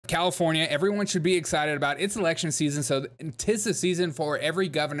California, everyone should be excited about its election season. So 'tis the season for every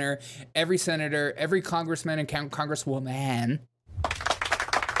governor, every senator, every congressman and congresswoman.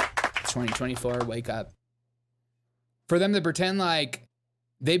 2024, wake up. For them to pretend like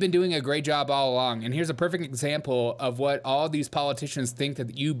they've been doing a great job all along. And here's a perfect example of what all these politicians think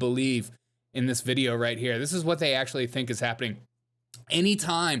that you believe in this video right here. This is what they actually think is happening.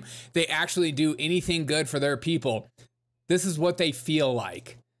 Anytime they actually do anything good for their people, this is what they feel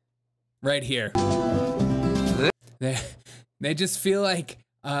like right here. They just feel like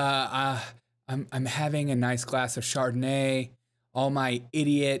I'm having a nice glass of Chardonnay. All my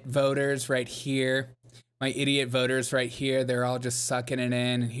idiot voters right here. My idiot voters right here, they're all just sucking it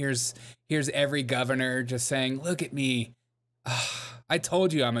in. And here's every governor just saying, look at me. I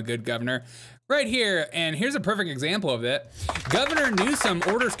told you I'm a good governor. Right here, and here's a perfect example of it. Governor Newsom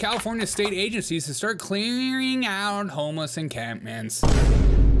orders California state agencies to start clearing out homeless encampments.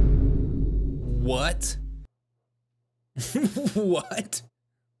 What? What?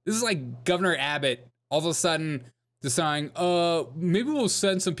 This is like Governor Abbott all of a sudden deciding, maybe we'll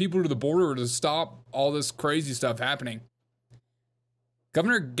send some people to the border to stop all this crazy stuff happening.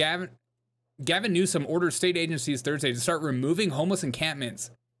 Governor Gavin Newsom orders state agencies Thursday to start removing homeless encampments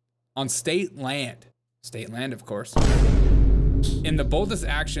on state land. State land, of course. In the boldest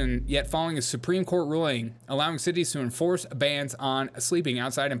action yet following a Supreme Court ruling allowing cities to enforce bans on sleeping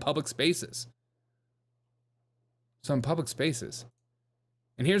outside in public spaces. So in public spaces.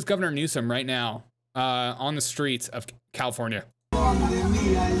 And here's Governor Newsom right now on the streets of California.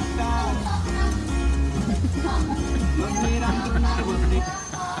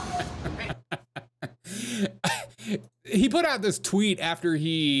 He put out this tweet after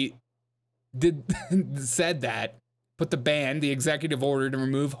he said that, put the executive order to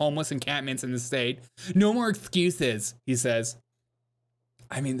remove homeless encampments in the state. No more excuses, he says.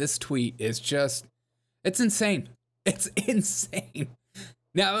 I mean, this tweet is just, it's insane. It's insane.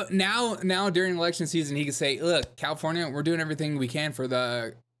 Now during election season, he can say, look, California, we're doing everything we can for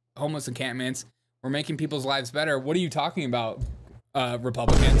the homeless encampments. We're making people's lives better. What are you talking about,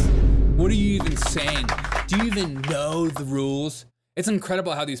 Republicans? What are you even saying? Do you even know the rules? It's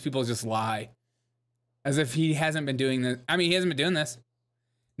incredible how these people just lie. As if he hasn't been doing this. I mean, he hasn't been doing this.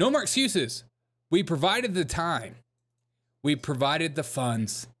 No more excuses. We provided the time. We provided the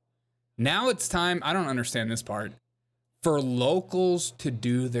funds. Now it's time, I don't understand this part, for locals to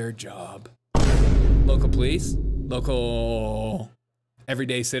do their job. Local police, local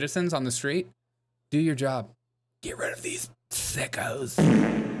everyday citizens on the street, do your job. Get rid of these sickos.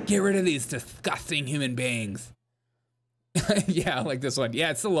 Get rid of these disgusting human beings. Yeah, like this one.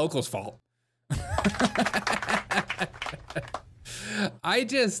 Yeah, it's the locals' fault. This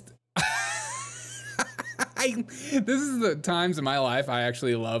is the times in my life I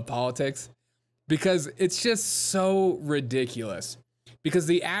actually love politics because it's just so ridiculous. Because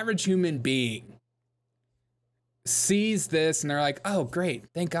the average human being sees this and they're like, oh, great.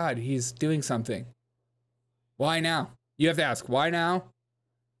 Thank God he's doing something. Why now? You have to ask, why now?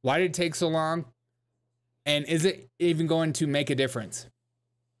 Why did it take so long? And is it even going to make a difference?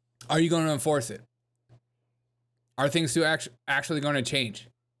 Are you going to enforce it? Are things actually going to change?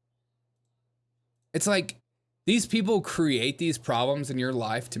 It's like these people create these problems in your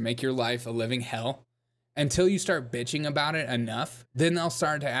life to make your life a living hell. Until you start bitching about it enough, then they'll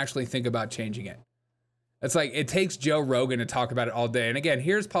start to actually think about changing it. It's like it takes Joe Rogan to talk about it all day. And again,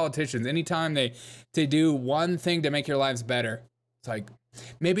 here's politicians. Anytime they do one thing to make your lives better, it's like,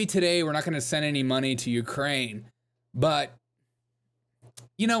 maybe today we're not going to send any money to Ukraine, but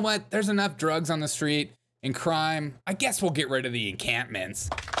you know what? There's enough drugs on the street and crime. I guess we'll get rid of the encampments.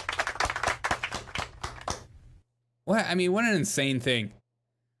 What? I mean, what an insane thing.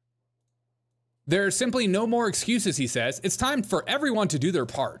 There are simply no more excuses, he says. It's time for everyone to do their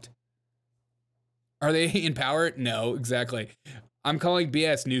part. Are they in power? No, exactly. I'm calling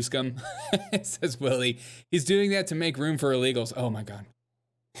BS Newsom, says Willie. He's doing that to make room for illegals. Oh my God.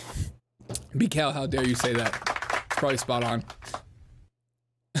 BCal, how dare you say that? It's probably spot on.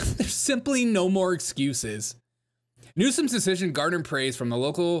 There's simply no more excuses. Newsom's decision garnered praise from the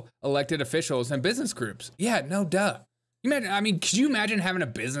local elected officials and business groups. Yeah, no duh. Could you imagine having a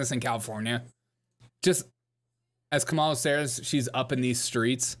business in California? Just as Kamala says, she's up in these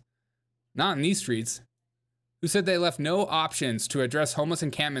streets. Not in these streets. Who said they left no options to address homeless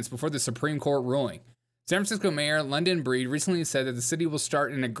encampments before the Supreme Court ruling. San Francisco Mayor London Breed recently said that the city will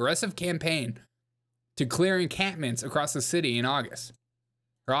start an aggressive campaign to clear encampments across the city in August.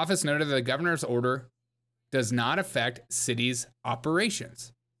 Her office noted that the governor's order does not affect city's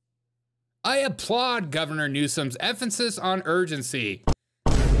operations. I applaud Governor Newsom's emphasis on urgency.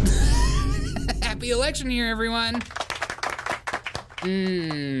 happy election year, everyone.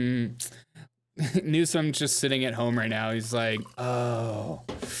 Newsom's just sitting at home right now. He's like, oh,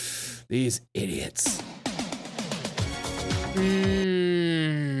 these idiots.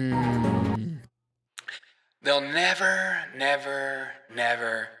 They'll never,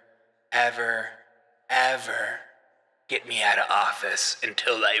 ever get me out of office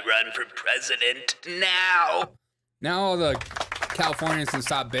until I run for president now. Now all the Californians can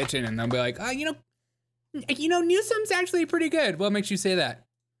stop bitching and they'll be like, oh, you know, Newsom's actually pretty good. What makes you say that?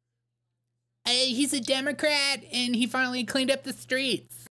 He's a Democrat and he finally cleaned up the streets.